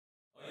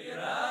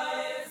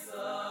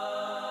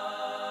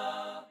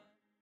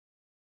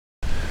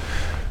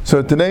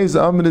So today's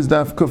amud is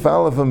daf kuf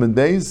aleph and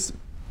days.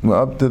 We're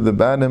up to the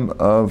bottom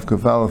of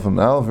kuf aleph and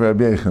aleph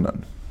Rabbi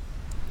Aharon.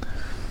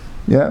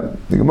 Yeah,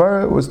 the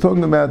Gemara was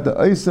talking about the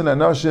Eisen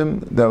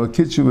Anoshim that were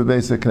kitchu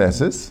b'beis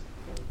knesses,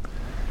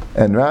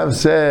 and Rav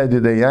said,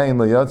 "Did they yain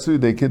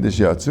layatzu? They kiddush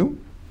yatzu."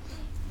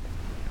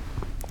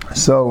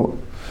 So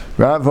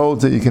Rav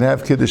holds that you can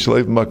have kiddush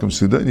loiv makom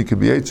suda, and you can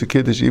be yetzu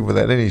kiddush even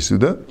without any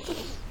suda.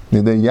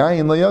 And the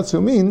yain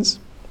layatzu means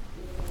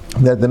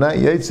that the night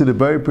yetzu the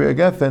bari priya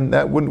gefen,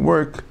 that wouldn't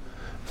work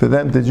for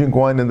them to drink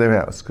wine in their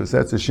house, because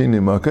that's a shini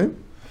makom.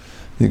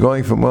 You're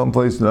going from one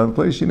place to another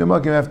place, shini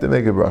makom, you have to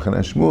make a bracha. And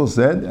Shmuel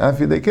said,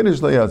 after they kiddush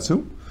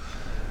layatzu,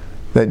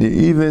 that you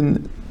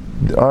even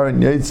aren't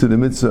yetzu the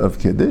mitzvah of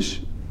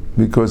kiddush,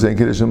 because they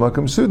kiddush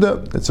makom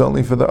suda. It's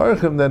only for the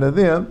archim that are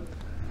there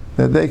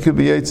that they could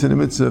be yetzu the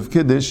mitzvah of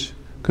kiddush,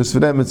 because for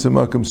them it's a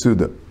makom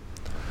suda.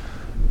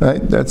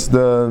 Right? That's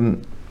the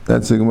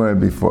Gemara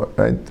before.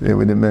 Right? Yeah,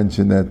 we didn't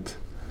mention that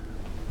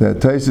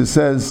Taisus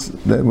says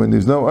that when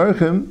there's no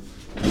archim,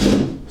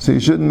 so you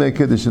shouldn't make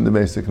kiddush in the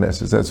basic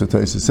knesses. That's what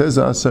Taisus says.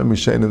 Asa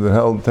Mishayim that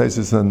held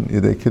Taisus on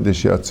Yedei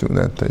Kiddush Yatzu in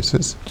that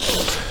Taisus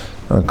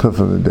on Kuf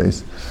of the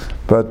days.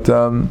 But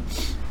now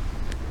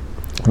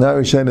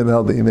Mishayim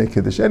held that you make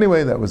kiddush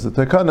anyway. That was the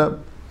takana.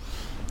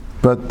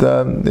 But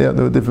there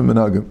were different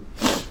minhagim.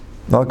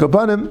 Al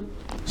kapanim.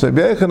 So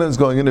Rabbi Aharon is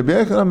going in. Rabbi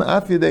Aharon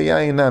af Yedei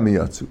Yayin Nami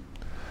Yatzu.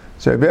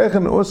 So Rabbi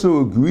Aharon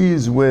also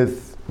agrees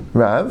with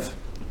Rav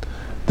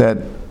that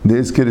there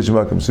is kiddush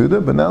makom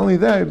suda, but not only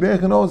that, Rabbi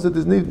Aharon knows that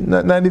there's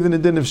not even a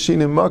din of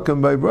shinim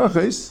makom by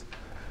brachas.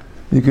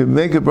 You can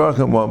make a bracha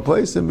in one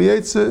place and be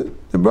yetzer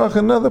the bracha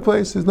in another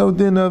place. There's no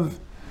din of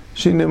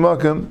shinim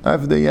makom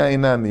after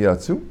yayin nami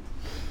yatzu.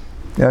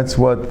 That's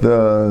what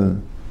the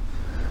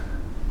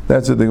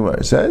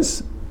Gemara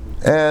says.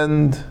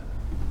 And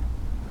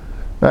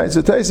right,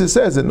 so Taisa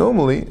says that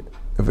normally,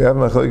 if we have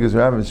machlokes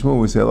Rav and Shmuel,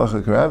 we say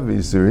halacha k'Rav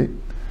v'yisuri,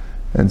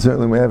 and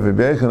certainly we have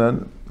Rabbi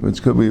Aharon,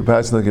 which could be a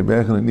passage like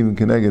Rabbi Aharon, and even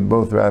connected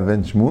both Rav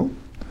and Shmuel.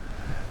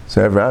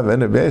 So have Rav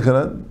and Rabbi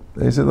Aharon,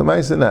 they said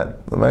L'maisa not.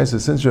 L'maisa,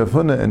 since Rav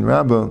Huna and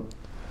Rabbi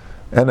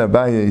and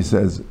Abaye, he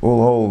says,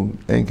 all hold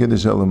ein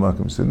kiddush el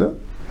makom suda.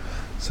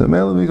 So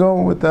maybe we go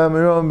with the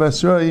Aharon and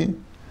Basroi,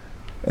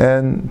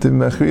 and to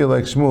Mechriya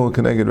like Shmuel,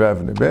 connected Rav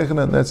and Rabbi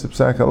Aharon, that's the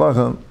psak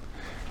halacha,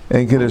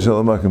 ein kiddush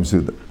el makom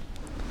suda.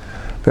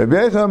 So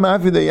Rabbi Aharon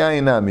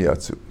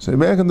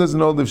doesn't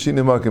hold of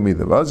shini makom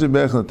either. Rabbi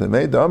Aharon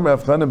tamei the Amr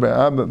Rav Chana by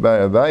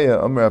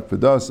Avaya, Amr Rav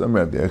Pedas,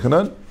 Amr Rabbi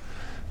Aharon.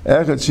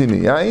 Echad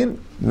shini yayin,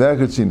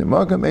 v'echad shini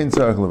makom ein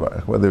tzarich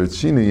levarich. Whether it's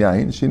shini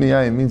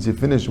yayin means you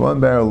finish one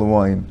barrel of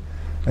wine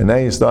and now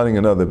you're starting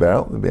another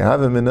barrel. There'll be a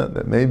half a minute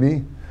that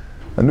maybe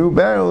a new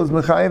barrel is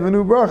mechayev a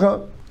new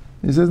bracha.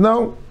 He says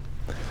no.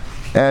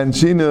 And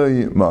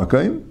shini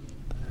makom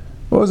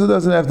also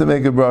doesn't have to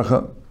make a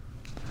bracha.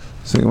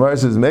 So Gemara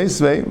says,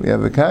 Meisvei, we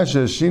have a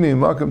kasha, shini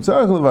makom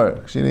tzarich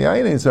levarich. Shini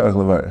yayin ain't tzarich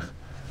levarich.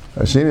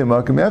 A shini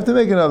makom, you have to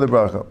make another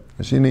bracha.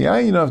 A shini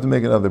yayin, you don't have to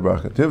make another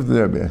bracha.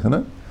 Tivta Rabbi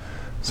Aharon.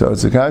 So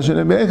it's a kasha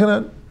in Rabbi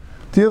Aharon.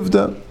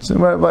 Tivta. So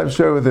Gemara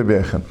share with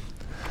Rabbi Aharon.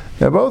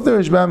 Now both the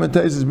Rishbam and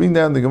Taisus bring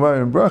down the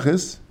Gemara in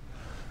brachas,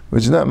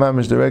 which is not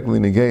mamish directly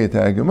negayed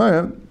to our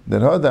Gemara,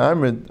 that hada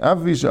amrit,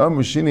 afish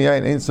amru shini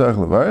yayin ain't tzarich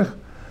levarich,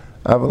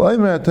 aval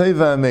omer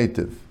atayva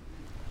ameitiv.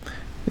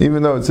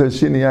 Even though it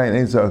says shini yayin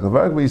ain't tzarich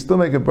levarich, but you still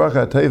make a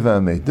bracha teiva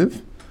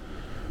ameitiv.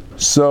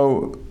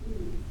 So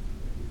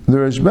the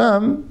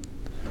Rishbam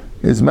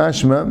is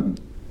mashma,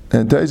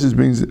 and Taisus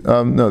brings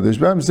the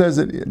Rishbam says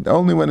that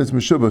only when it's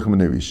meshubach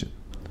m'nerishin,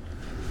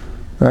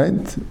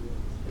 right?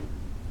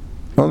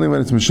 Only when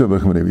it's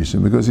meshubach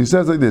m'nerishin, because he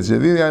says like this: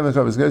 Yavili yayin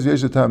mechav esgesh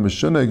yesh etam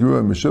meshuna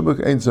grua meshubach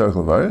ain't tzarich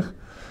levarich.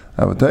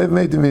 Aval teiva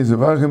ameitiv means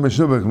levarich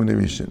meshubach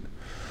m'nerishin.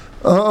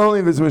 Only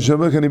if it's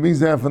meshubach, and he brings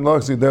down from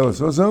Lochsi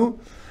Delos also.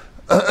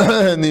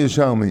 And the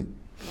Yishalmi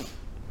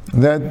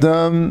that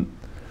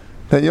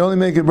you only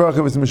make a bracha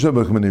if it's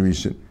meshubach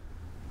m'nerishin.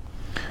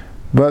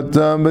 But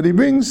he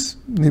brings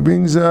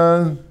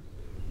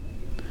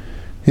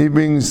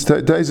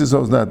Taisus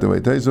holds not that way.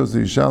 Taisus the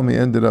Yishalmi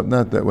ended up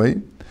not that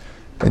way,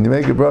 and you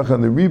make a bracha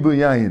on the ribu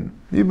yayin,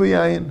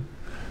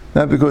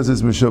 not because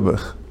it's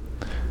meshubach.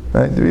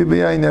 Right? The ribu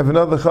yayin, you have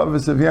another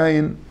chavos of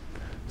yayin,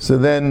 so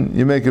then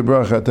you make a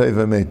bracha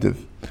teiva meitiv.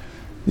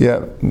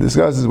 Yeah,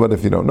 discusses what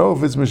if you don't know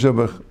if it's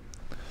meshubach.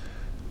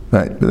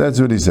 Right, but that's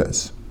what he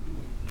says.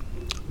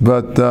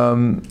 But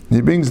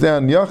he brings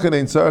down Yachid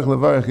ein tzarich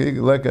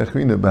levarich like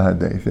achrina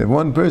b'hadei. If you have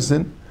one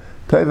person,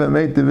 teiva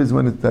meitiv is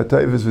when that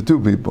teiva is for two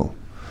people.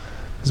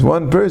 There's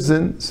one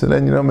person, so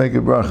then you don't make a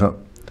bracha.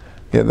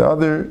 Yeah, the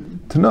other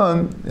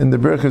tanan in the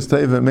brachas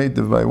teiva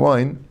meitiv by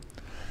wine,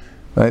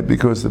 right?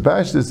 Because the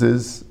pashtus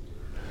is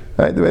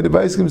right. The way the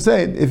Pesachim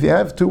say it, if you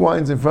have two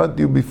wines in front of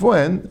you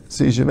beforehand,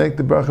 so you should make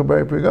the bracha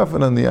bari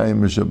pregafen on the yayin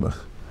meshubach.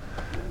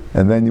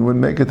 And then you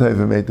wouldn't make a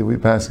teiva meitiv. We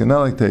pass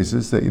canalik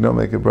tesis that you don't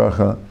make a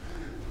bracha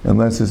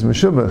unless it's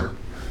meshubach.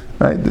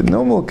 Right? The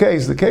normal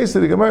case, the case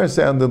of the Gemara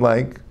sounded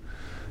like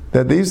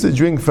that they used to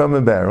drink from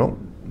a barrel.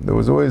 There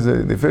was always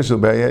the official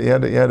barrel. You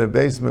had a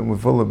basement with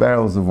full of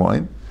barrels of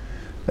wine,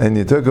 and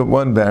you took up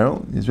one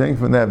barrel, you drank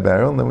from that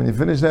barrel, and then when you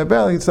finish that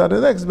barrel, you start the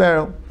next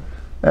barrel.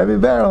 Every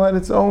barrel had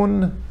its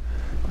own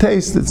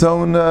taste, its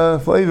own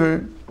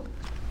flavor,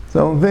 its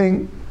own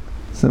thing.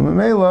 So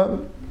Mamela,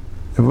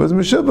 if it was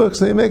Meshubach,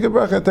 so you make a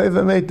bracha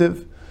teiva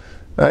meitiv.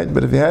 Right?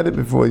 But if you had it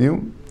before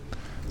you,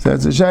 so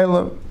that's a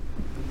shayla.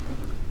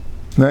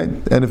 Right?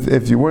 And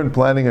if you weren't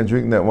planning on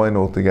drinking that wine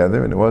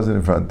altogether, and it wasn't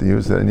in front of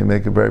you, so then you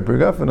make a very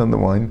pergafen on the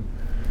wine,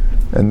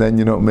 and then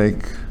you don't make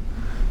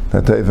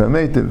teiva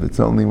meitiv.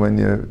 It's only when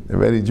you're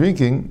already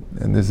drinking,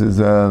 and this is,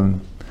 so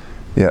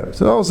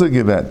also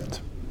give that.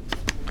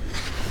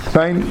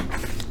 Fine.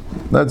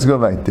 Let's go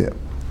right there.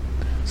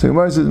 So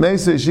Gemara says,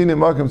 Meisei shini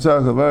makam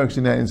tzarech levarach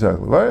shini ayin tzarech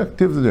levarach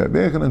tivta de Rabbi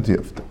Aharon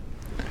tivta.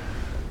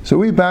 So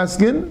we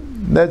paskin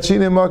that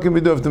shini makam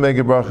we do have to make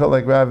a bracha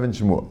like Rav and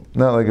Shmuel,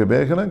 not like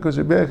Rabbi Aharon, because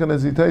Rabbi Aharon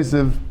is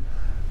itaisiv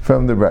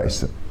from the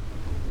Brisa.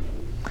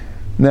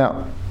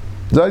 Now,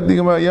 Zayt the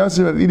Gemara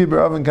Yasser Rav Idi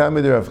bar Avin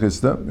Kamei de Rav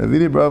Chisda. Rav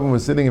Idi bar Avin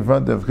was sitting in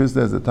front of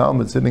Chisda as the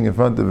Talmud sitting in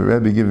front of a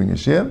Rebbe giving a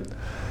shir.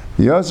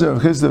 Yasser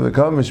Rav Chisda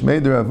v'kam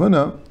mishmei de Rav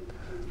Huna.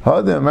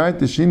 Hada amart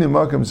the shini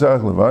makam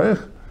tzarech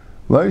levarach.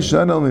 Lo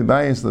yishanal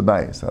mibayis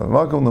lebayis.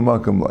 Makam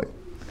lemakam loy.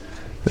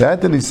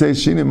 That he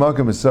says shini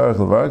makam is tzarech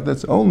levarach,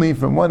 that's only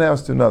from one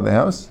house to another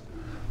house,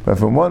 but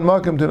from one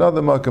makam to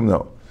another makam,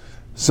 no.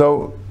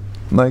 So,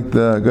 like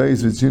the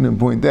guys with Yunim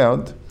point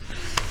out,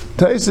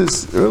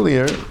 Taisus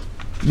earlier,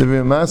 the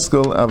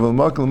V'maskel aval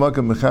makam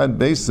makam mechad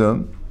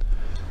beisa,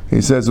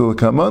 he says, "Ul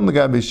kaman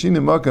legabe shini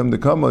makam the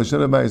kamal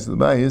yishanal bayis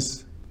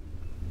lebayis."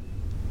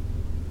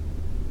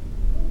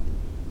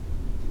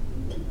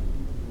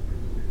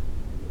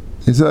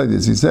 He says like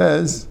this. He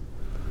says,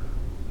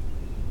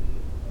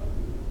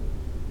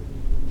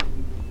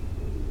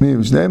 See,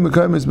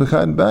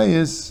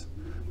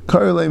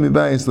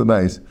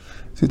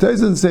 Tais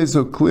doesn't say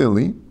so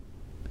clearly,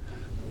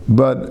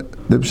 but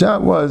the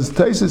pshat was,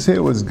 Taisus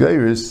here was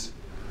geiris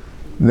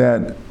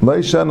that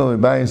Leishana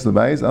lebayis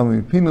lebayis al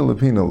mipina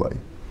lepina lei.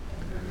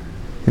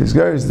 His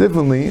geiris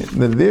differently,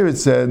 that there it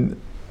said,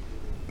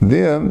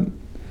 there,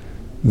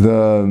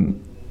 the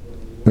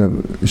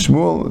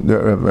Shmuel,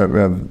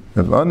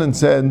 Rav Anan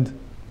said,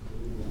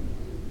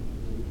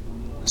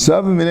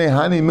 "Savim minei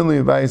hani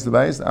mili b'bayis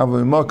l'bayis,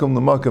 avol makam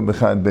l'makam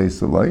b'chad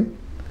beis l'lay."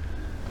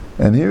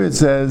 And here it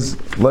says,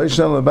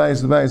 "Leishal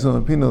l'bayis l'bayis on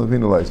l'pina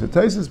l'pina l'ay." So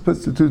Taisus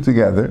puts the two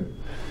together.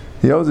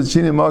 He holds that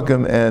shini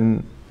makam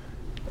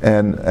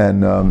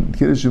and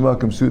kiddush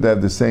makam should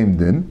have the same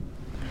din.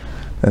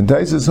 And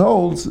Taisus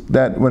holds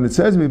that when it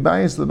says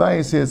b'bayis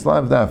l'bayis here, it's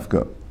lav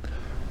dafka.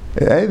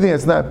 Anything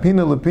that's not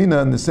pina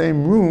lepina in the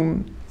same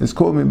room is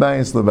called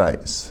mibayis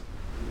lebayis.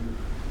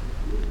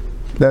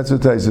 That's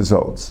what Taisus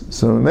holds.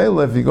 So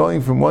Mela, if you're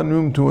going from one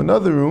room to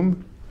another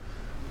room,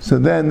 so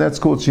then that's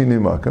called shini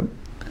makam.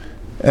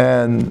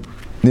 And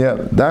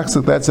that's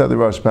how the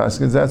Rosh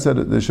paskins. That's how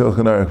the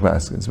Shulchan Aruch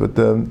paskins. But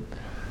the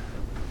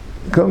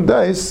Kum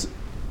Dais,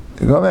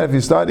 if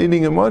you start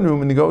eating in one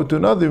room and you go to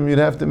another room, you'd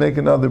have to make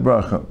another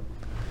bracha.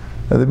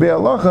 Now the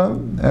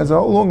Be'alacha has a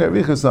whole long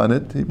arichas on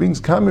it. He brings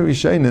Kamer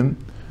Rishenim,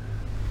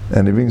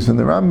 and he brings from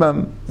the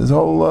Rambam this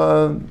whole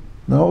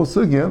the whole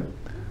sugya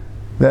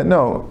that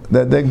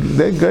they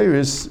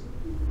geiris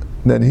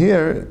that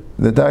here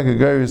the taka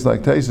geiris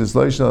like Taisus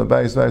Leishal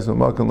Bayis Bayis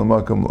Makam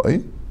L'Makam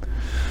Loi,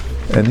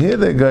 and here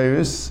they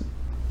geiris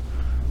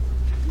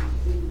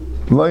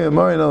Lo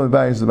Yamarin Al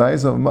Bayis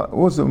Bayis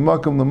also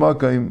Makam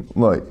L'Makam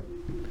Loi,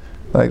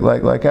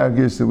 like our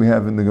geiris that we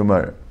have in the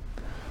Gemara,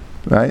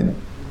 right?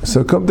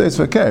 So Kum Deis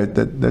Fakert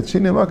that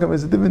Shini Makam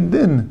is a different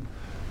din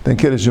than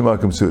Kiddush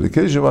Makam Suda.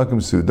 Kiddush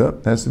Makam Suda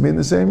has to be in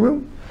the same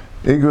room.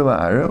 Igur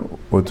La'ara,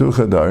 or Tu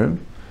Chadarim,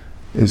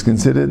 is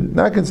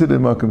not considered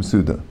Makam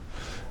Suda.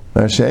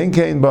 Now, Shein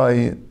came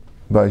by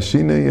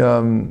Shini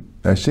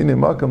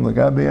Makam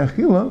Lagabe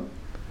Achila.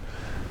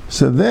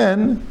 So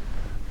then,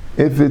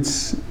 if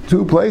it's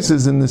two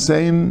places in the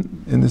same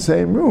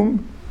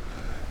room,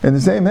 in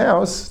the same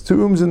house, two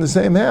rooms in the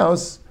same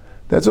house,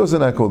 that's also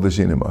not called the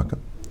Shini Makam,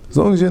 as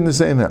long as you're in the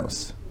same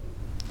house.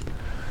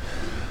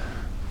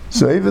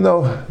 So even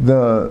though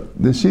the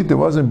Shita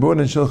wasn't brought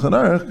in Shulchan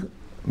Aruch,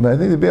 but I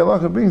think the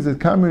Be'alacha brings that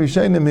Kamer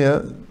Rishenim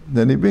here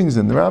that he brings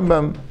in the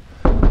Rambam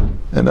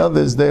and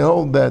others, they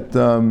hold that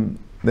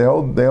they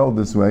hold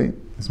this way.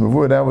 It's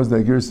before that was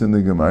the Gersa in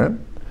the Gemara,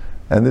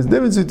 and there's a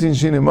difference between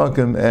Shini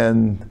Makam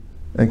and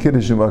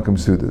Kiddush Makam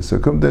Suda. So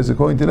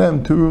according to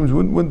them, two rooms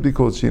wouldn't be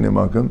called Shini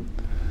Makam,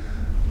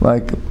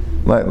 like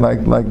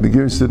the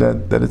Gersa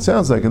that it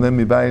sounds like, and then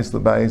Mibayis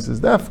L'Bayis is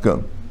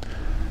Dafka,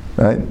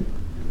 right?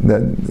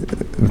 That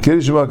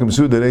Kiddush Makam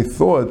Suda, they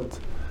thought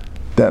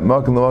that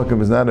Makam L'Makam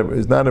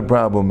is not a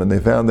problem, and they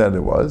found that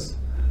it was.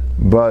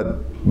 But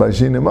by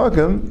Shini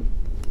Makam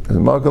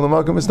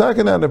L'Makam is not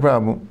a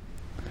problem.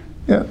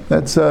 Yeah,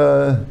 that's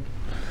right.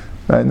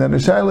 Now the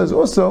Shaila is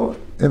also,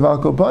 if Al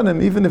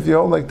Kopanim, even if you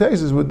hold like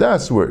Taisus, would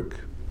das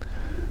work?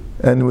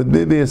 And would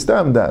be a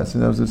stam das.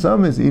 So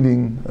someone is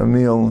eating a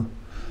meal,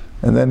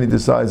 and then he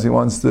decides he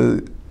wants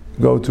to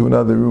go to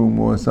another room,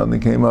 or something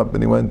came up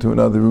and he went to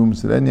another room,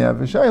 so then you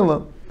have a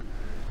Shaila.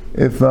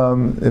 if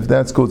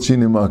that's called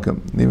shini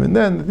makam. Even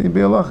then, he'd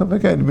be Allah.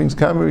 Okay, he brings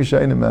kamari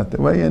shainim out that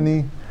way,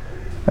 and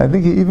I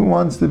think he even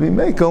wants to be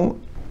mekel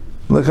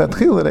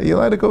lechatchila that you're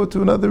allowed to go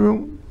to another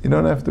room. You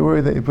don't have to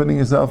worry that you're putting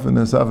yourself in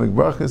a safek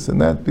brachas and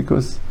that,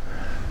 because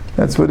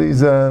that's what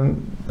he's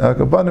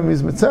akabanim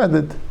is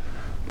mitzadet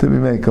to be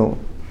mekel.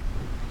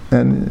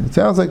 And it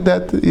sounds like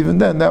that even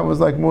then that was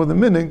like more the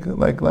minig,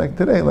 like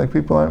today, like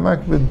people aren't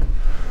makbid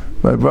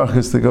by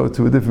brachas to go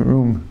to a different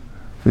room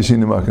for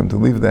shini makam, to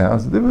leave the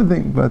house, a different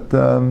thing. But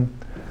the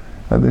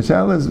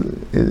shaila is,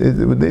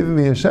 it would even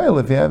be a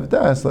shaila if you have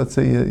das. Let's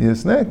say you're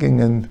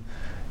snacking and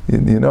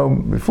you know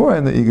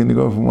beforehand that you're going to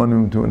go from one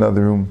room to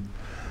another room,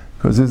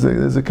 because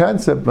there's a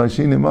concept by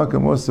shini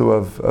makam also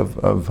of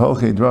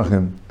holchei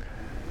drachim.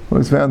 I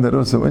always found that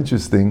also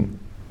interesting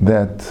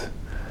that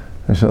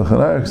the Shulchan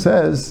Aruch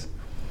says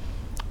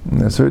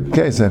in a certain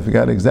case, I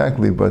forgot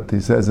exactly, but he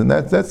says, and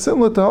that's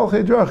similar to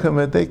holchei drachim,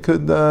 that they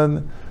could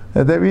that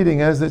they're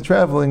eating as they're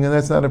traveling, and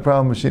that's not a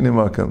problem with shini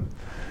makam.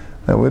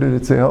 Now, where did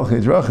it say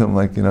holchei drachim?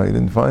 Like, you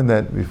didn't find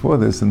that before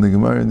this in the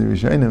Gemara and the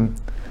Rishonim,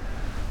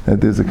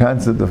 that there's a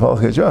concept of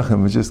holchei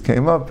drachim. It just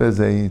came up as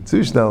a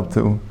zushnal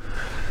too.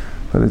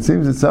 But it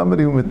seems that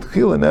somebody who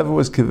mitchila never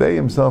was kivei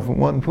himself in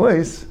one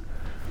place,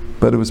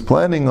 but it was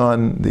planning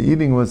on, the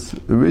eating was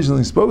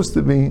originally supposed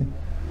to be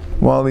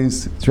while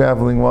he's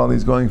traveling, while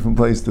he's going from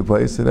place to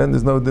place, and then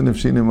there's no din of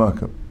shini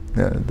makam.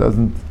 Yeah, it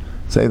doesn't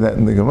say that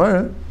in the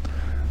Gemara,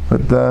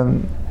 but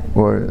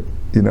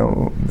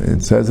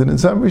it says it in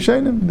some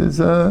Rishonim. There's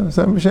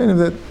some Rishonim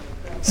that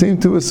seem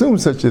to assume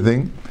such a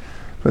thing,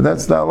 but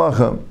that's the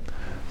halacha.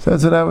 So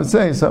that's what I would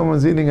say.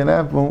 Someone's eating an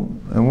apple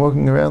and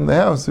walking around the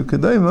house with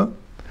kedema,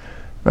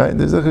 right?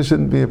 There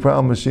shouldn't be a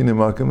problem with shini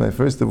makam.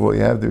 First of all,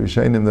 you have the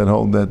Rishonim that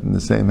hold that in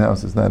the same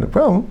house is not a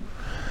problem.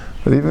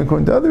 But even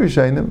according to other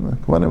Rishonim,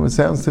 one of it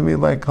sounds to me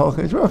like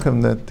holchei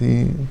drachim, that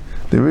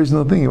the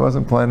original thing, he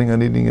wasn't planning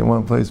on eating in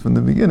one place from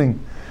the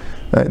beginning.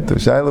 Right? The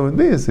shaila would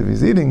be is if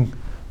he's eating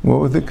more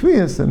with the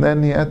kviyas and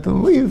then he had to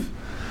leave.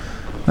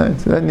 Right?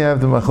 So then you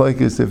have the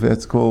machlokes if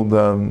that's called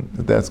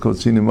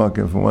shini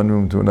makam from one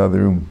room to another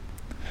room.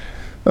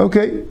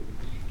 Okay,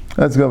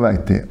 let's go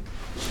back there.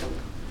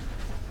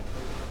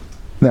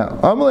 Now,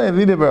 Amalei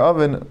Avida Bar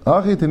Oven,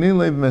 Hachi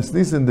Tanilei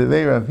Mesnisan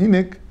Devei Rav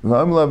Hinik,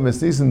 V'Amalav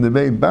Mesnisan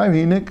Devei Bar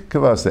Hinik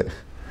Kavasech.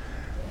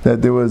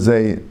 That there was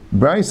a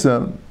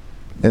brisa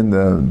in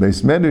the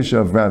Beis Medrash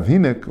of Rav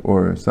Hinik,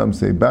 or some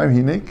say Bar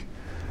Hinik.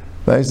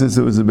 It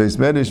was a Beis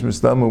Medrash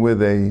Mustama where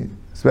they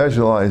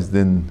specialized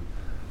in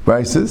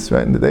brises,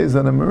 right? In the days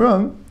on the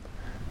Maram,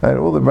 right,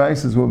 all the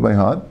brises were by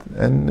heart,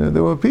 and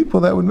there were people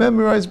that would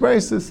memorize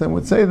brises and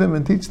would say them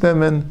and teach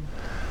them, and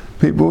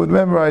people would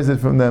memorize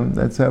it from them.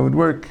 That's how it would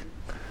work.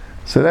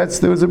 So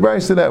there was a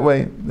brisa that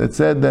way that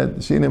said that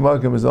shini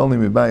makam is only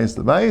mibayis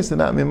lebayis and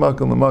not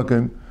mimakam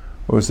lemakim,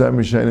 or some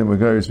rishonim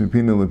magaris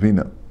mipina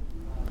lepina.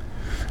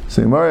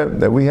 So Gemara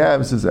that we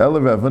have says Ela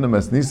Ravuna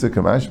Masnisa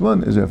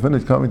Kamashman, is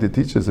Ravuna coming to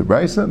teach us a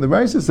brisa? The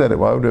brisa said it.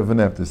 Why would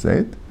Ravuna have to say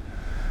it?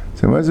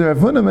 So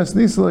Ravuna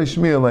Masnisa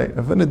leishmiya.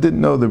 Ravuna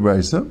didn't know the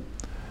brisa.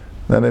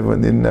 Not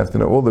everyone didn't have to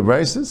know all the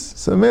brises.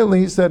 So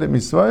mainly he said it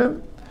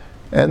misvayim,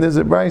 and there's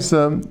a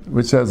brisa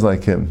which says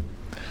like him.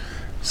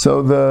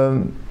 So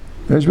the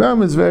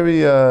Rashbam is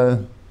very.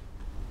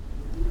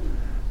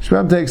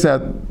 Rashbam takes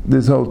out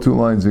this whole 2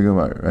 lines of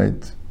Gemara,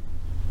 right?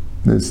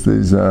 This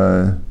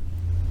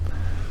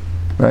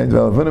right.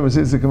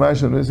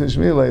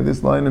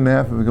 This line and a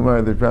half of the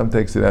Gemara, the Rashbam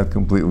takes it out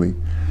completely.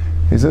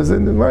 He says the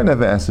Gemara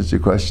never asked such a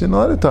question. A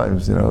lot of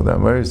times, the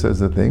Gemara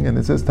says a thing, and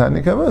it says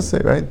Tani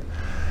Kavase, right?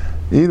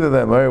 Either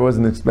that Gemara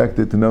wasn't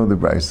expected to know the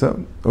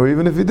brisa, or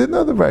even if he did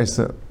know the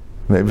brisa,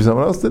 maybe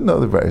someone else didn't know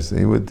the brisa.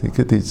 He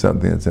could teach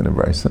something that's in a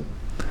brisa.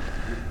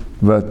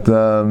 But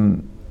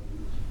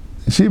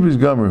Shibrish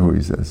Gomer, who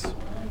he says,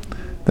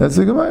 that's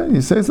the Gemara. You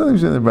say something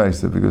in the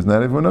brisa because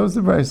not everyone knows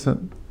the brisa,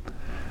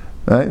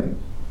 right?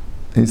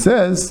 He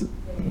says,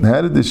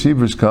 how did the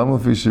Shibrish come?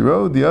 If he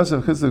shirod the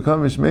Yosef Chisav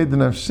come mishmei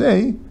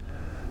denafshei,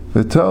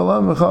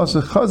 v'tolam v'chal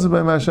shechazu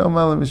by mashal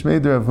malam mishmei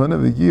deravuna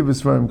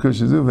v'gibus varim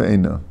kushazu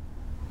v'eino.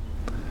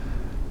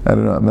 I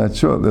don't know. I'm not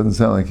sure. It doesn't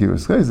sound like he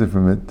was chayzer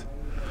from it,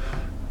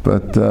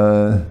 but.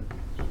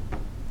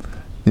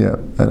 Yeah,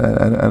 and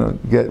I don't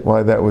get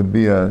why that would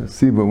be a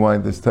sibur why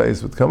this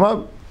tais would come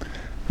up,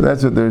 but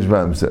that's what the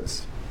Rashbam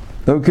says.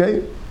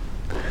 Okay?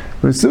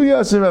 V'su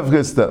Yashem Rav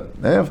Chisda.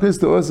 Rav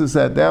Chisda also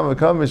sat down,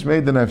 v'kam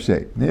mishmei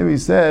denafshei. Here he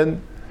said,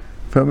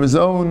 from his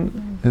own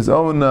thing,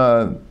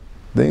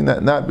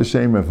 not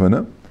b'shem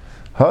Ravuna,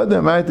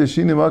 Hada ma'ita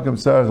shini makam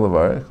sarach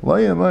levarech, lo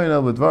yamoyin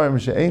al b'dvarim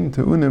she'ein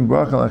te'unim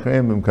bracha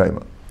l'achreim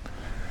b'mkayma.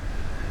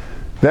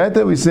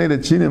 That we say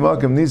that shini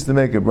makam needs to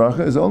make a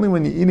bracha is only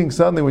when you're eating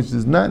something which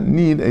does not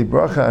need a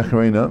bracha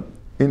achrena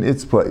in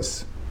its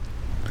place.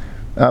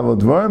 Something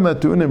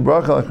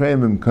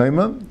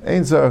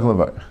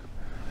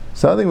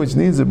which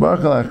needs a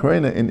bracha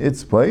achrena in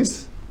its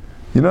place,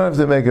 you don't have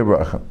to make a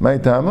bracha.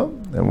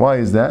 Ma'itama, and why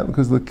is that?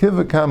 Because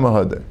l'kiva kama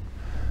hadar,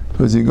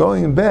 because you're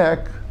going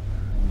back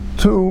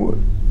to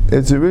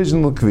its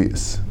original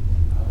kviyas.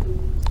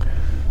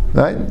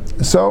 Right?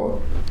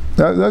 So,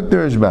 look,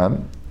 there is Rabbi.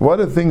 What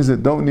are things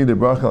that don't need a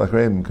bracha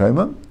l'achrei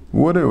b'mkaima?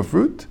 Water or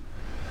fruit?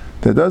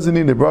 That doesn't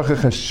need a bracha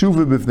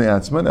chashuva b'fnei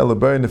atzman,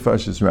 elabar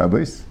nefashis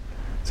rabbis.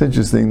 It's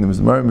interesting, the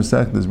Gemara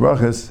Masechtas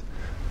Brachas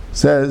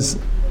says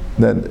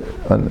that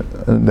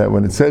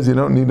when it says you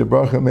don't need a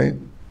bracha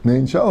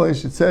main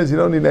shalish, it says you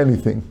don't need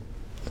anything.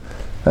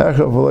 And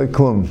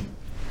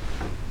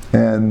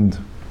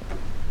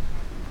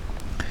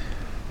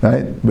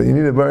right, but you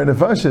need a bar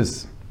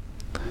nefashis.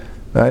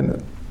 Right?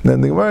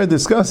 Then the Gemara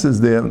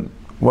discusses there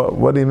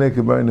what do you make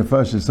a bar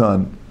nefashis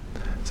on.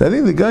 So I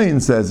think the Gaon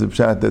says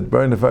that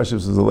bar nefashis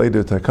was a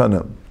later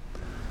takana,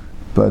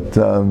 but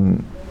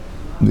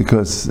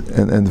because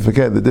and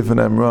forget the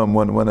different amram,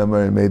 one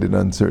Amar made it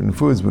on certain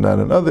foods but not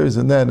on others,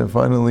 and then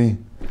finally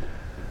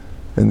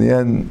in the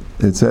end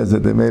it says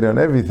that they made it on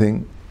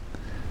everything.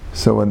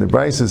 So when the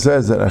Brisa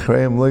says that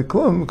achreim loy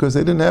klum, because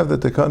they didn't have the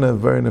takana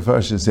of bar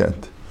nefashis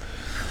yet.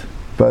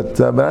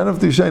 But I don't know if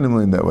the Yishayim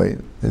learn that way.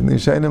 And the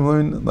Yishayim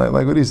learn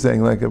like what he's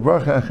saying, like a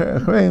bracha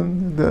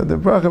achreim, the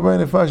bracha bar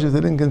nefashis, they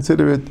didn't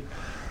consider it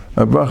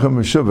a bracha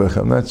meshubach.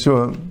 I'm not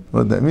sure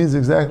what that means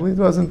exactly. It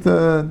wasn't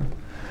the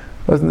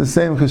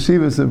same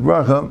cheshivas of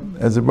bracha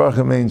as a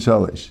bracha main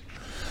shalish.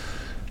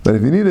 But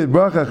if you need a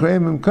bracha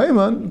achreim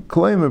b'mkaiman,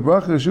 claim a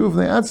bracha shuv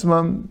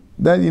ne'atzmam,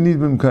 that you need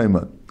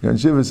b'mkaiman. Gan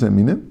shivas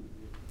aminim.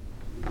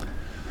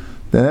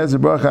 That has a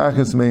bracha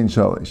achas main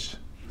shalish.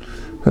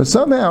 So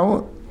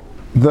somehow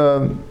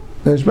the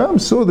Rashbam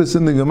saw this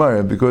in the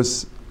Gemara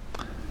because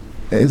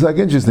it's like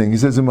interesting. He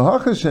says,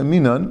 "Umahacha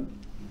sheminan."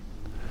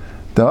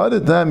 The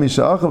other time,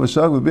 Misha'acha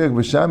v'shag v'birk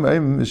v'sham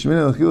ha'im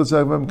v'sheminan l'chil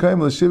tzak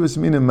v'mkayim l'shivas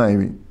minim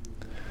mayri.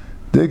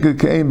 Dika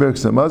ke'ein berk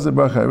samazah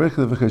bracha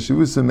harichla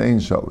v'chashivusam ein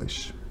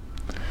shalish.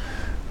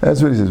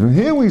 That's what he says. From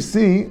here we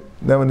see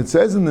that when it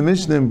says in the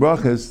Mishnah in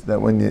Brachas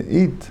that when you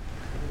eat,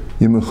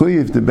 you're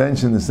mechuyev to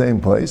bench in the same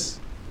place.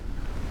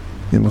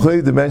 You're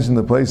mechuyev to bench in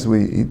the place where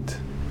you eat.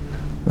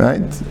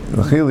 Right?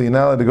 L'chil, you're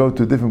not allowed to go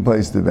to a different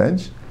place to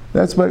bench.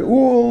 That's by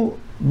all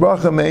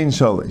bracha mein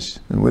shalish.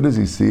 And where does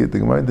he see it? The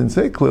Gemara didn't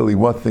say clearly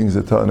what things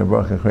are taught in a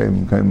bracha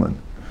achreim kaiman.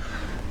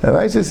 And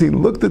I just he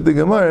looked at the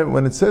Gemara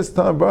when it says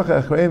taught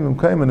bracha achreim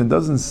kaiman, it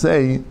doesn't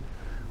say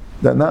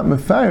that not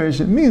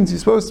mefarish. It means you're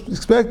supposed to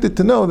expect it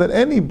to know that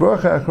any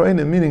bracha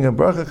achreim, meaning a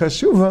bracha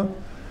chashuva,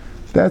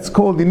 that's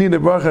called you need a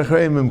bracha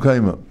achreim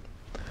kaiman.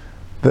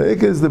 The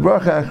ikka is the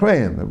bracha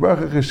achreim, the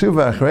bracha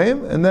chashuva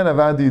achreim, and then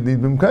avad you need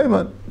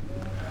b'mkaiman.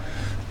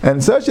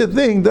 And such a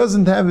thing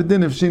doesn't have a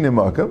din of shina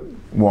makam.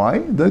 Why?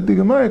 The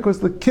Gemara, because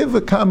the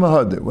kiva kama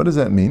hader. What does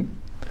that mean?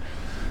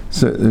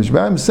 So the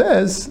Rabbi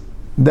says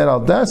that al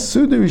das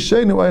suda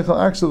rishaynu eichel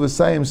aksel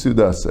v'sayim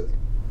sudase.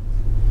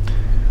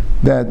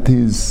 That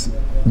he's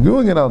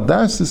doing it al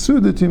das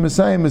suda to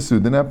Messiah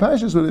suda. Now,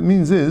 Pashas, what it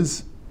means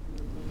is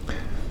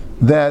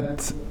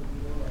that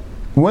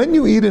when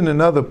you eat in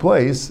another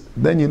place,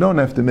 then you don't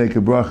have to make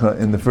a bracha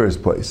in the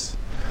first place.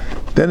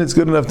 Then it's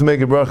good enough to make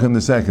a bracha in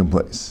the second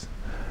place.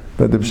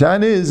 But the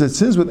pshat is that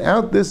since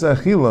without this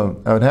achila,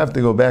 I would have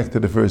to go back to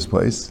the first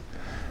place,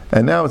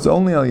 and now it's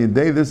only al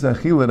yedei this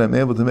achila that I'm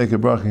able to make a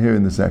bracha here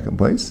in the second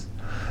place.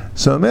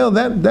 So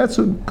that's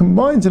what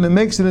combines and it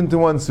makes it into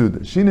one suda.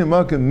 Shina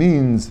makam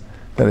means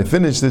that I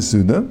finished this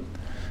suda,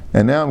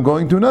 and now I'm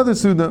going to another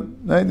suda.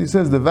 Right? He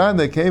says the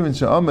vada kevin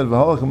sha'amad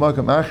v'halach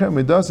makam acher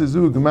midas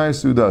izu gemar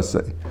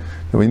sudasei.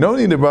 We don't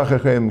need a bracha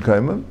chayim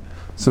kaimam.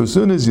 So as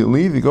soon as you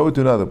leave, you go to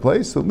another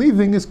place. So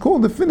leaving is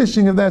called the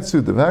finishing of that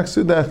suda.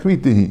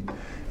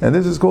 And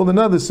this is called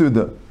another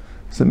suda.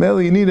 So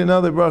merely you need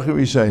another bracha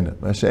rishayna.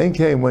 Masha'en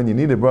came when you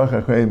need a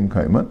bracha chayim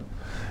kaiman.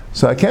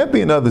 So I can't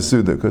be another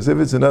suda, because if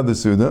it's another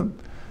suda,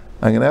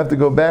 I'm going to have to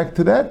go back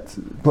to that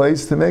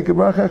place to make a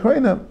bracha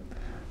chayna.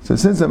 So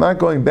since I'm not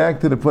going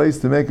back to the place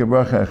to make a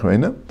bracha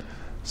chayna,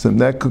 so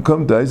that could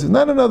come to it's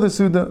not another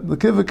suda. The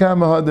kiva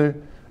kama hader.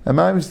 I'm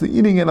obviously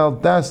eating it al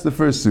das the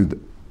first suda.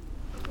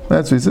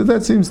 That's what he says.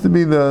 That seems to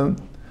be the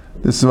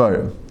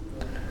svara,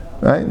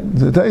 right?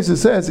 The Taisa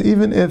says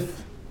even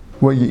if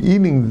what you're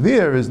eating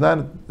there is not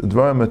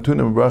dvarim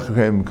atunim bracha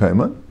chayim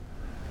kaiman,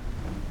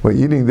 what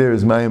you're eating there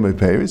is mayim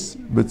peiris,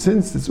 but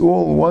since it's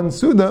all one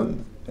suda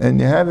and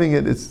you're having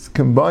it, it's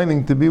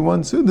combining to be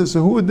one suda.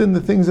 So who would then the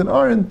things that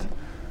aren't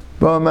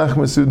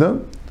ba'amachma suda?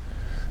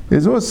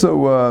 There's also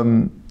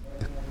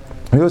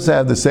we also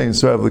have the same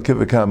sort of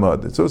l'kiva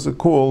kamad. It's also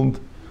called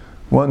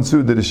one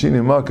suda the shini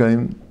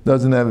makayim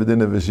doesn't have a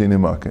din of a shini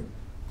makayim.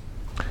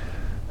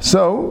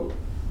 So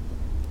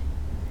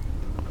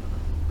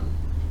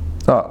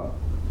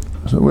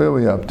where are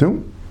we up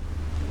to?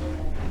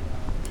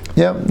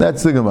 Yeah,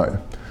 that's the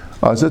Gemara.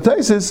 So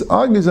Taisus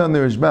argues on the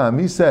Rishbam.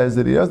 He says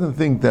that he doesn't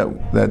think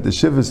that the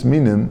shivas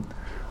minim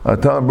are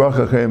tam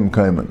bracha chayim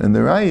kaiman. And the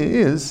raya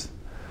is,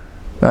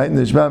 right, and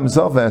the Rishbam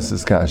himself asks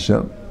this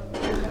kasha,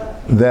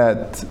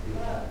 that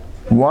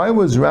why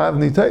was Rav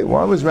Nitay?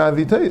 Why was Rav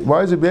Nitay?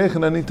 Why is Rabbi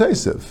Yochanan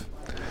Nitaysev?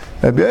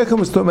 Rabbi Yochanan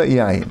was talking about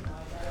yayin,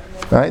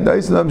 right? Rabbi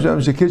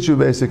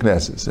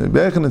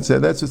Yochanan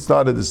said that's what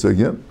started the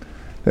sugya.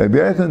 Rabbi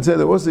Yochanan said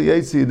there was a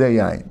yetzi yidei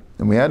yayin,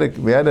 and we had a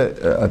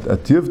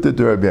tivta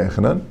to Rabbi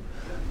Yochanan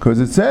Because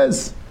it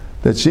says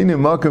that Shini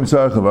Makom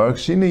Tzarech Levarich,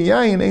 Shini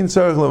Yayin ain't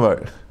Tzarech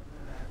Levarich.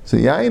 So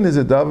Yayin is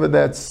a davar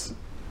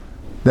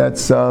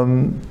that's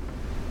Tam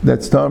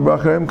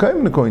Bracha Em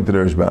Kaiman according to the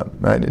Rishbam,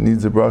 right? It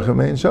needs a Bracha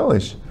Mein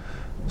Shalish.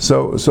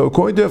 So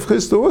according to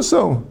Avchista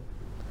also,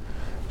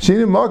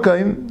 Shini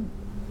Makom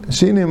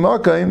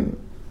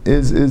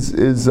is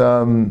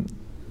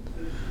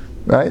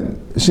right.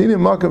 Shini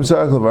Makom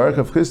Tzarech Levarich,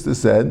 Avchista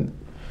said,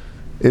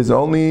 is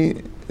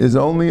only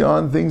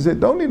on things that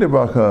don't need a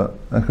bracha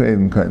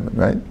achreim kaiman,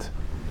 right?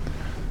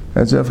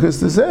 That's what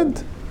Avchista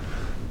said.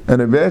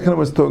 And Rabbi Aharon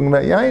was talking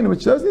about yain,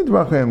 which does need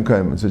bracha achreim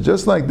kaiman. So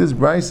just like this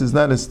brayse is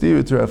not a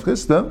steer to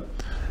Avchista,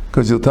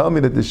 because you'll tell me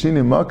that the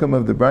shini makam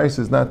of the brayse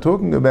is not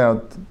talking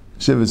about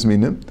shivas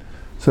minim,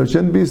 so it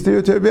shouldn't be a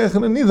steer to Rabbi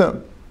Aharon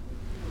either.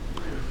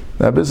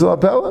 Abisal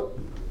apella.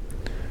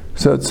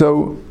 So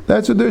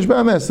that's what the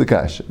Rishbam asked the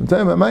kasha. I'm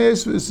telling you,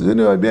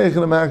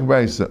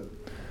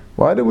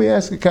 why do we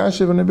ask a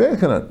kasha from the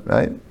Bechanan,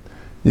 right?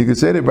 You could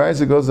say the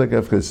brayse goes like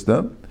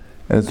Avchista,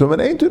 and it's talking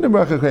about ain't to the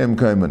bracha chayim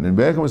kaiman. And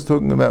Bechanan was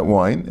talking about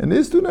wine, and it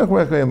is to the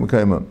bracha chayim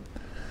kaiman.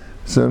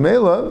 So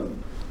Mela,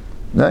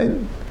 right?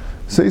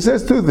 So he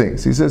says two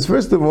things. He says,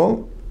 first of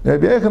all,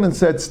 Rabbi Aharon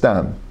said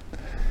stam.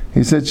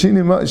 He said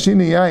shini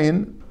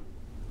yayin.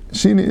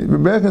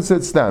 Rabbi Aharon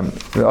said stam.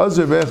 The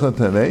other Rabbi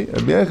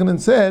Aharon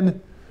said,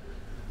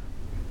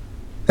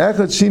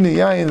 Echad shini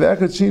yayin,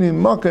 echad shini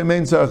makah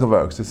mein tzarech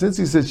levarich. So since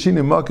he said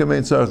shini makah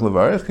mein tzarech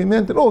levarich, he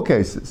meant in all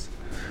cases.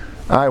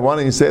 Why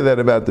don't you say that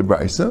about the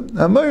brayse?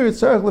 Amir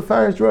tzarech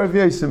lefarish roiv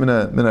yaisim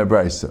min a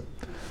brayse,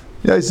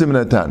 yaisim min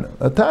a tana.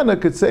 A tana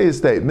could say a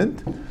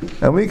statement,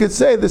 and we could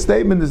say the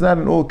statement is not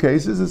in all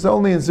cases; it's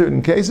only in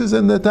certain cases,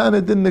 and the tana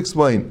didn't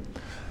explain.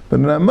 But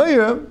in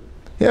Amir,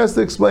 he has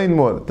to explain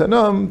more.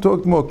 Tanam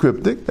talked more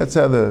cryptic. That's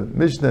how the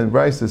Mishnah and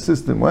brayse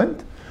system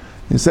went.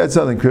 He said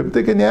something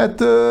cryptic, and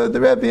the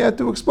Rabbi had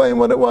to explain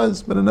what it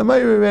was. But in the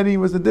Meir already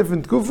was a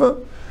different kufa.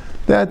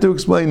 They had to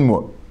explain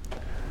more.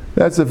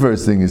 That's the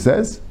first thing he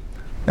says.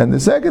 And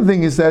the second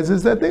thing he says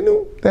is that they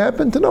knew. They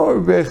happened to know what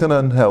Rabbi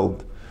Aharon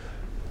held.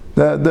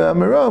 The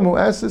Amiram who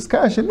asked this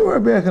kasha knew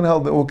Rabbi Aharon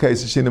held in all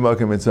cases Shini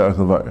Makom Mein Tzarech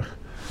Levarich.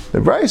 The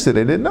brayse they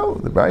didn't know.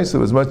 The brayse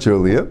was much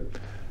earlier.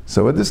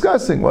 So we're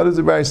discussing what does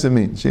the brayse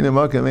mean. Shini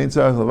Makom Mein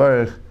Tzarech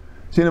Levarich.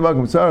 Shini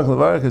Makom Tzarech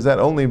Levarich, is that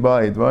only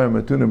by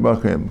Dvarim Atunim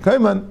Bachim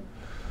Kaiman?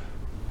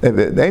 If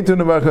it ain't to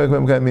the bracha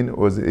kaiman,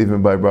 was it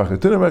even by bracha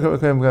to the bracha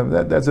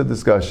kaiman? That's a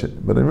discussion.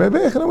 But in Rabbi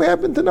Aharon, we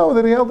happen to know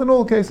that he held in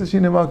all cases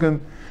shini makom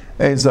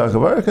ein tzarech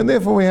levarich, and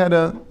therefore we had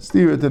a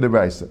steer to the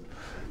brayse.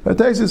 But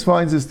Taisus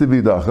finds this to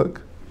be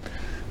dachak,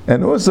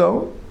 and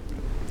also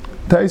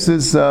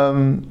Taisus,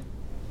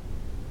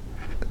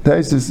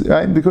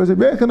 right, because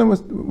Rabbi Aharon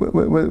was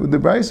the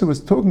brayse was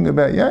talking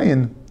about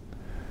yayin,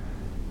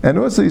 and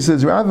also he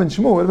says Rav and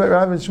Shmuel. What about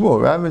Rav and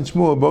Shmuel? Rav and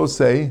Shmuel both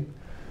say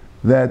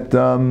that the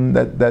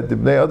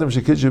Bnei Adam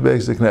Shekidju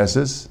Beis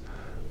Knesses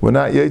were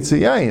not Yetzi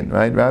Yayin,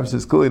 right? Rav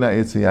says clearly not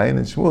Yetzi Yayin,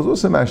 and Shmuel is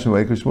also mashing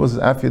away because Shmuel says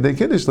Afya De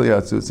Kiddush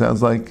Liyatzu. It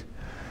sounds like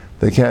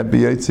they can't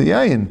be Yetzi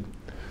Yayin.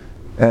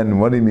 And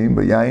what do you mean?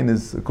 But Yayin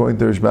is, according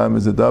to Rishbam,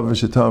 is a davar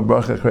shetam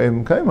bracha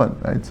chreim kaiman,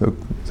 right? So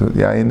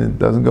Yayin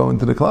doesn't go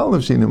into the klal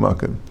of Shini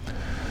Makom.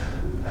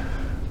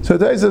 So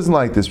Taisus doesn't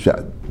like this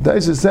pshat.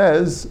 Taisus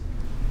says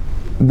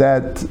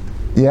that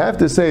you have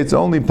to say it's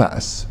only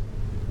pas.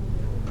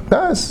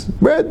 Pas,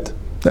 bread.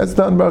 That's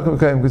done bracha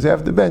kayim because you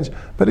have to bench.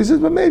 But he says,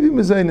 but maybe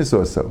mezainis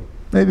also.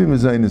 Maybe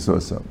mezainis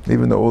also.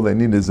 Even though all they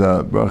need is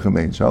a bracha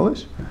mein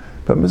shalish.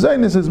 But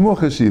mezainis is more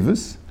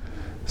chashivas.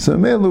 So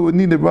Melu would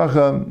need a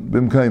bracha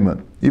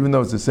b'mkaiman. Even though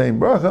it's the same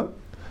bracha.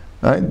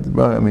 Right?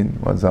 I mean,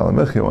 one's ala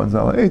mechia, one's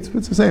ala eitz, but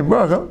it's the same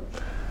bracha.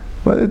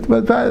 But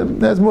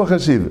that's more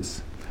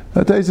chashivas.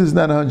 But Taisus is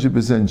not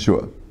 100%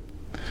 sure.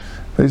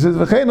 But he says,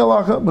 "V'chein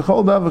halacha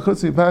b'chol dav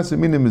v'chutz mipas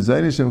minim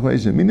mezainis shem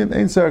chayishim minim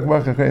ein sarek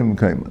bracha chayim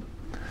kaiman."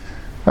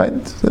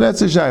 Right. So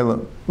that's a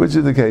shaila, which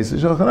is the case. The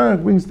Shulchan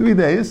Aruch brings 3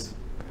 days,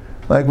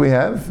 like we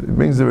have. It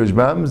brings the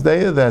Rishbam's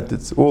day that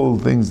it's all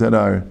things that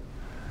are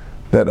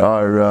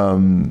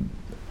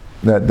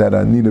need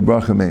a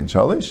bracha mein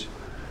shalish,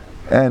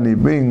 and he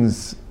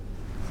brings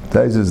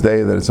Taisus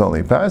day that it's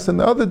only pas, and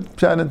the other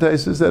pshat in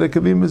Taisus that it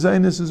could be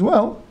mezainis as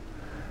well,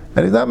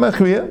 and he's not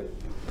machriya.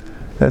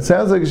 That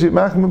sounds like you should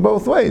machmir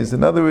both ways.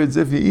 In other words,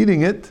 if you're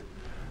eating it,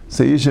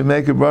 so you should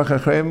make a bracha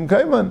chayim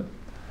kaiman.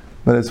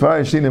 But as far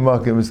as shini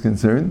makom is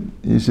concerned,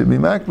 you should be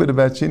makbid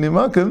about shini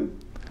makom.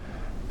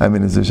 I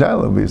mean, it's a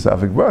shaila, it'll be a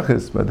safek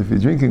brachas, but if you're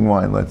drinking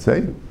wine, let's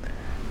say,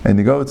 and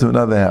you go to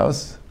another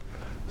house,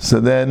 so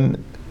then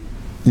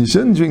you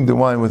shouldn't drink the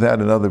wine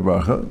without another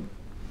bracha,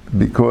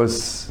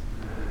 because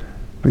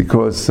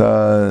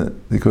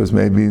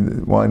maybe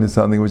wine is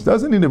something which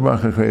doesn't need a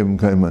bracha chayim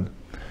kaiman.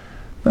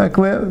 Not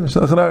clear.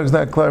 Shulchan Aruch is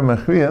not clear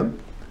machriya.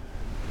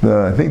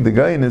 I think the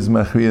gayin is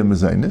machriya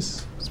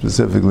mezainis,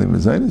 specifically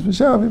mezainis. But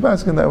shall be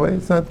basking that way.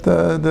 It's not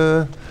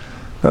the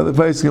other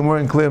place can more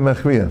in clear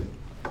machriya.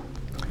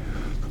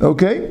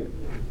 Okay.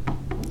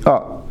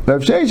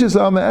 Rav Sheshes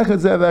ama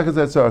echad zev echad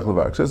zeh tzarech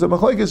levarich. So it's a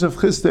machlokes of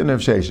Chista and Rav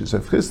Sheshes.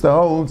 If Chista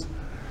holds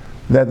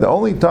that the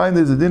only time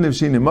there's a din of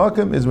shini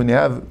makom is when you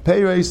have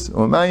peiros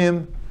or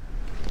mayim,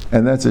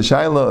 and that's a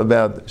shaila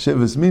about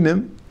shivas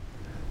minim,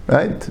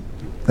 right?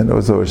 And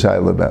also a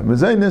shaila about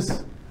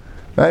mezainis,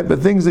 right? But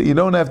things that you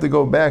don't have to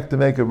go back to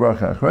make a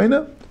bracha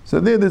achrona. So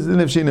there's a din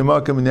of shini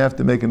makom, and you have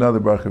to make another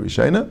bracha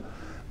rishayna.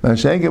 Now,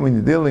 when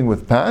you're dealing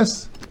with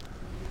pas,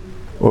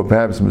 or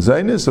perhaps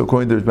mezainis, so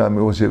according to Rabbi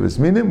shivas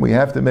minim, we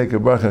have to make a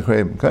bracha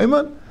achrona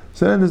kaiman.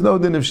 So then there's no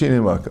din of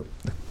shini makom.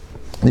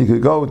 You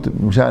could go to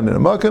Mshan and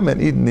Makam and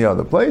eat in the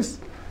other place,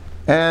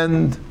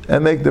 and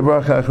make the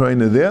bracha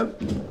achrona there,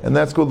 and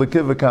that's called the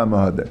kiva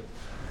kama.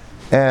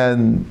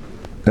 And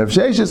Rav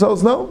Sheshes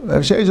holds no.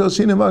 Rav Sheshes holds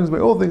shini makom by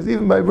all things,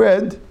 even by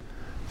bread.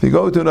 If you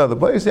go to another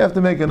place, you have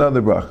to make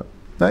another bracha.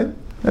 Right?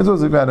 That's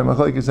also kind of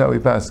machlokes how we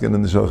paskin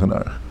in the Shulchan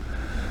Aruch.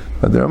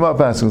 But there are more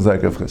paskins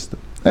like Rav Chisda.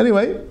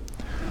 Anyway,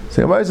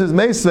 so Rabbi says,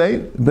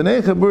 Meisvei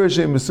b'nei chabura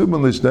she'im mesubin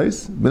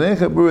lishtais, b'nei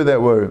chabura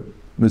that were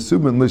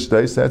mesubin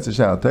lishtais, that's a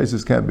shal.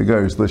 Taisus can't be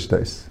garish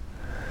lishtais,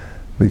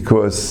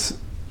 because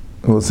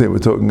we'll say we're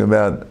talking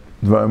about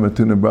dvar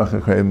matuna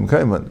bracha chayim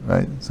kaiman,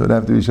 right? So it'd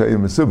have to be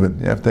shayim mesubin.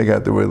 You have to take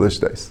out the word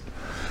lishtais.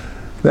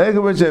 B'nei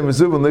chabura she'im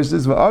mesubin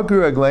lishtais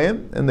v'akru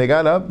aglayim, and they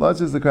got up.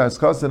 Lots is the kras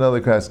chas,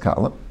 another kras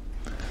kala,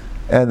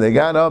 and they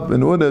got up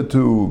in order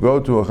to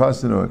go to a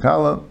chasana or a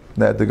kala.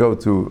 They had to go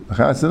to a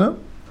chasana.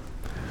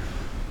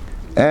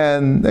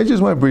 And they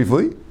just went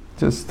briefly,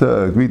 just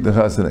to greet the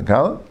chassan and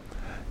kala.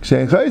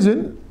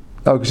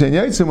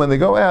 When they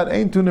go out,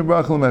 ain't tuna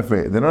bracha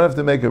l'mafreya. They don't have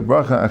to make a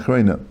bracha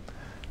achrona.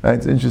 Right?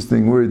 It's an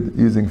interesting word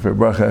using for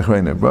bracha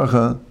achrona.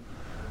 Bracha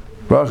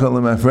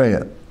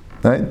l'mafreya.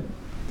 Right?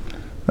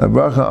 A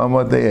bracha on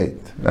what they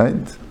ate.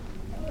 Right?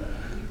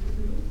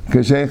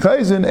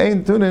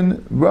 Ain't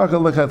tunin bracha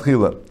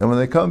l'chatchila. And when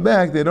they come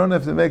back, they don't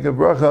have to make a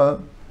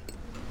bracha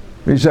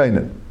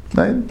rishayna.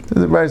 Right?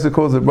 The Brisa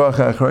calls a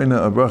bracha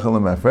achrona a bracha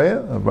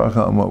l'mafreya, a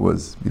bracha on what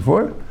was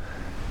before,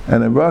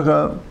 and a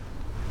bracha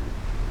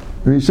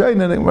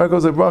rishayna, the Gemara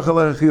calls a bracha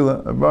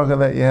l'achila, a bracha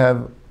that you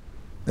have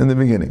in the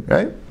beginning,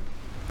 right?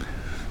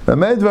 But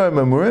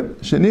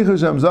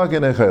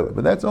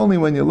that's only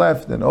when you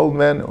left an old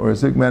man or a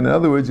sick man. In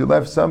other words, you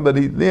left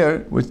somebody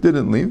there which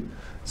didn't leave.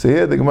 So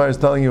here the Gemara is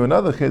telling you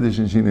another chiddush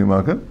in Shini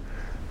Makom,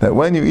 that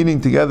when you're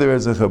eating together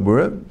as a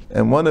chabura,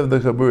 and one of the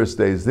chabura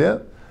stays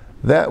there,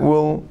 that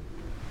will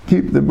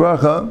keep the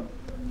bracha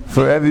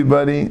for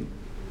everybody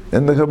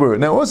in the chabura.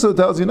 Now also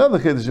tells you another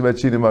chiddush about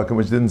Shini Makom,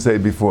 which didn't say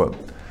before.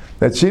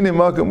 That Shini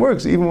Makom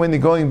works even when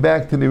you're going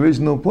back to the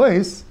original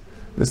place.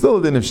 There's still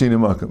a din of Shini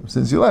Makom,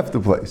 since you left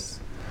the place.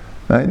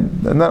 Right?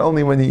 And not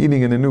only when you're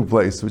eating in a new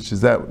place, which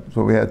is what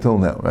we had till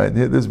now. Right?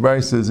 Here, this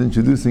Brisa is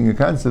introducing a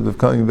concept of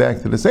coming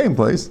back to the same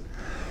place,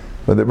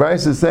 but the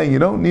Brisa is saying you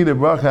don't need a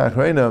bracha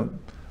achrona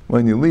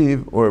when you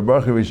leave, or a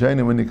bracha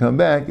rishayna when you come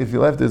back, if you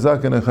left a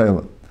zaken and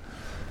chayla.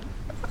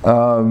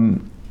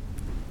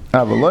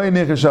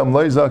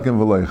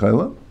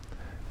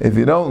 If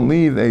you don't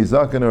leave a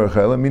zaken or a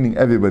chayla, meaning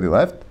everybody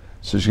left,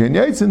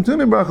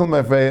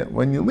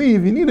 when you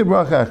leave, you need a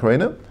bracha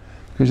achrona.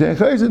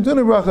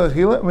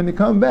 When you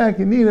come back,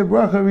 you need a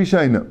bracha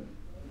rishayna.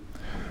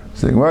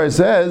 So the Gemara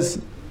says,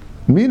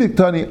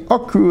 "Midiktani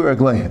akru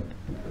aglayim."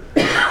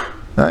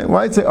 Right?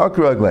 Why say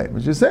akru aglayim?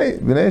 Which you say,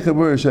 "B'nei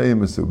chabur shayim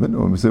mesubin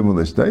or mesubin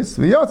lishtais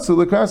v'yatzu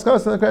l'kras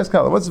kas and l'kras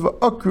kala." What's for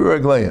akru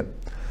aglayim?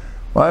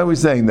 Why are we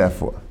saying that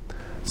for?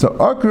 So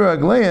akru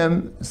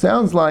aglayim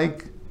sounds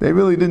like they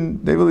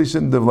really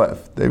shouldn't have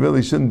left. They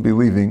really shouldn't be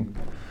leaving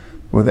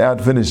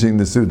without finishing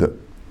the Suda.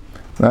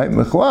 Right?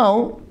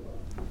 Mechlal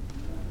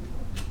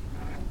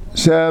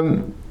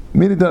Shem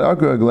Miditan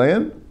Akru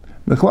Aglayim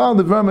Mechlal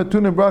Devram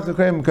Tuna Bracha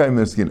Chayim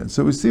Kaiman Eskina.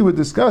 So we see we're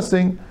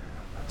discussing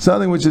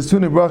something which is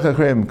Tuna Bracha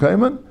Chayim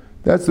Kaiman.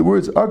 That's the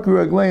words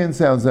Akru Aglayim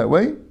sounds that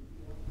way.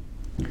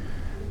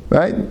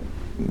 Right?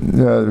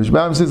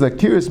 Rabbi says that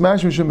Kiris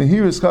Mashma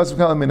Shemihiris Chasav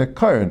Kalam in a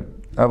Karan.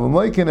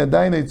 Really, they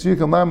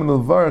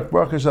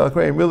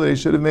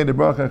should have made a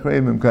bracha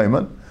achrayim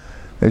kaiman.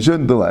 They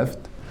shouldn't have left.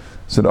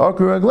 So the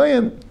akru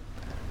aglayim,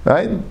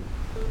 right?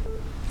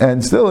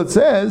 And still it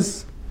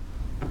says,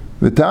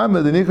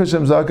 "V'tama the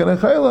nichashem zaken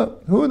achayla."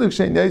 Who the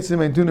kshen yitzim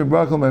and tuna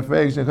bracha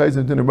mafreig kshen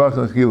chayzim tuna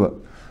bracha achila.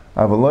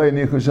 Avaloi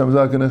nichashem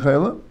zaken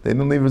achayla. They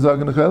didn't leave a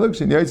zaken achayla.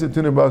 Kshen yitzim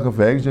tuna bracha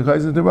mafreig kshen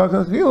chayzim tuna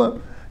bracha achila.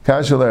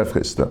 Kasha le'erf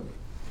chista.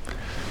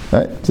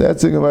 Right. So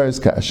that's the Gemara's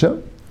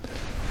kasha.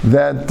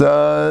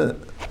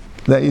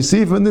 That you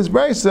see from this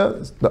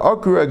brisa, the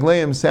akru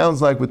aglayim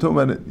sounds like we're talking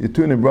about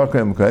yitun and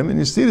bracha mekayim, and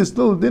you see there's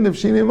still a din of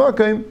shini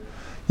mekayim.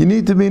 You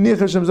need to be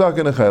nichashem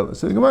zaken achayla.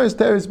 So the Gemara's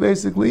teretz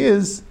basically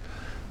is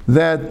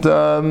that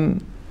the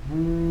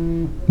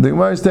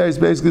Gemara's teretz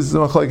basically is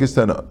machlokes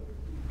tana.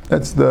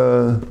 That's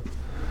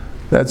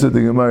what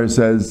the Gemara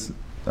says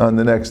on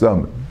the next to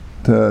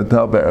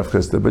help Erev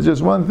Chista. But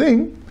just one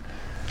thing.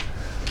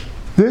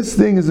 This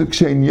thing is a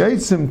kshen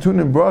yitzim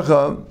tunim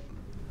bracha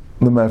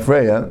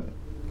l'mafreya,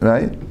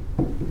 right?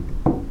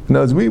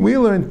 Now, as we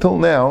learned till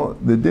now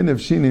the din of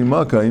shini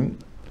makayim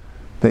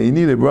that you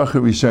need a bracha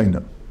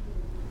rishayna.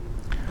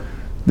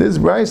 This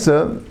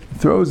brisa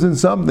throws in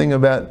something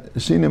about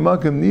Shini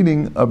Makom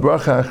needing a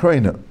bracha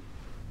achrona.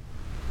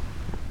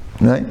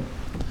 Right?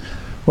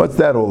 What's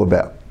that all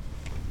about?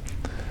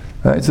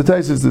 Right, so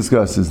Taisus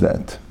discusses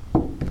that.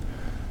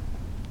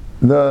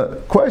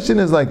 The question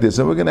is like this,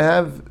 so we're going to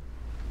have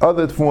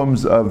other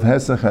forms of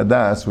Hesach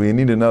Hadas where you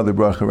need another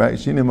bracha, right?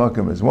 Shini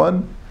Makom is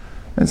one,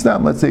 and it's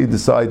not, let's say you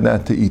decide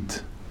not to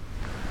eat.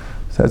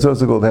 So that's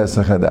also called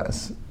Hesach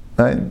Hadas,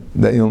 right?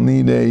 That you'll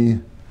need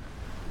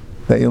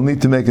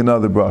to make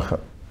another bracha.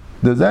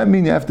 Does that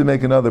mean you have to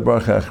make another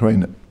bracha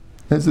achrona?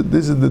 This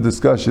is the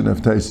discussion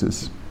of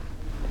Taisus.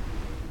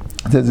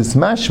 It says it's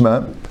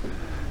mashma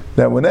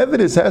that whenever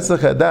it is Hesach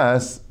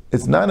Hadas,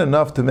 it's not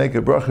enough to make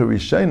a bracha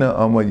rishona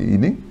on what you're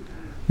eating.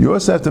 You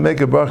also have to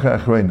make a bracha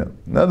achrona.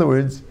 In other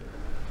words,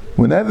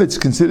 whenever it's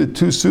considered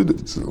two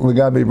sudas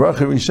l'gabe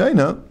bracha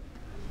rishona,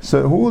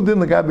 so who did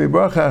l'gabe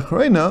bracha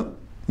achrona,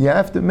 you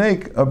have to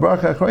make a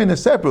bracha achrona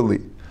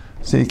separately.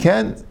 So you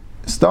can't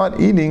start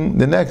eating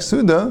the next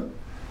suda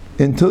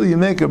until you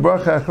make a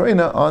bracha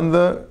achrona on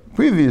the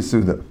previous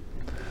suda.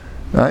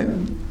 Right?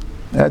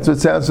 That's what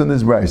sounds from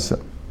this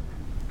brisa.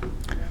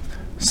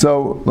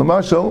 So,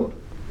 Lamashal,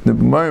 the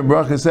Gemara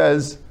bracha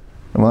says,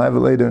 and we'll have it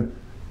later,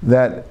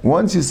 that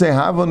once you say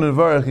Havon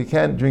Nevarach, you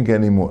can't drink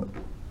anymore.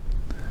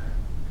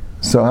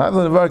 So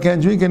Havon Nevarach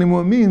can't drink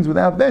anymore means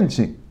without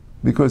benching,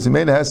 because you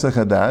made a Hesach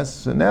Hadas,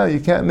 so now you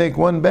can't make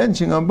one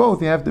benching on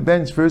both, you have to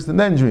bench first and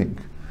then drink.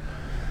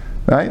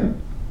 Right?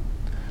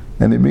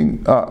 And it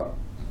being,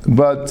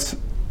 but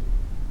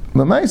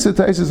Lamaisa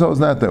Taisus holds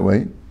not that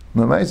way.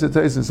 Lamaisa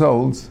Taisus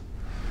holds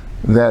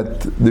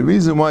that the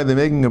reason why they're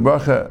making a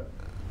bracha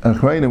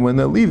achrona when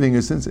they're leaving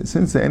is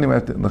since they anyway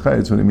have to,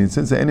 that's what it means,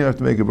 since they anyway have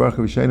to make a bracha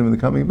rishona when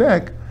they're coming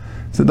back,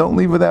 so don't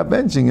leave without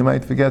benching, you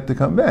might forget to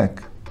come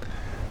back.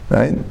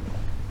 Right?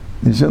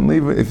 You shouldn't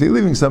leave, if you're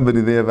leaving somebody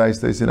there, vice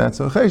versa, you're not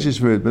so chayshish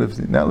for it, but if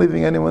you're not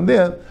leaving anyone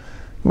there,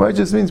 well, it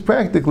just means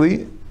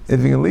practically, if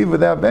you can leave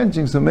without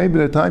benching, so maybe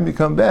the time you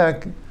come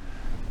back,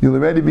 you'll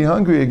already be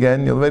hungry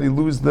again, you'll already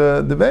lose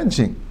the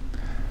benching.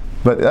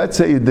 But let's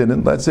say you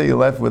didn't, let's say you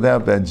left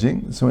without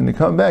benching, so when you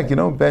come back, you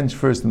don't bench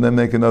first and then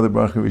make another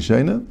bracha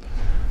rishona,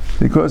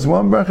 because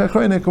one bracha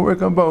achrona can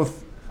work on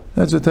both.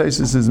 That's what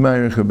Taisus is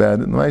marich about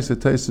it. And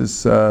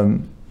Taisus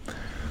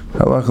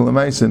halacha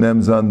l'maisa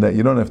nems on that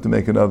you don't have to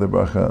make another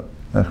bracha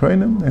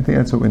achrona. I think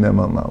that's what we nem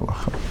on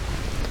halacha.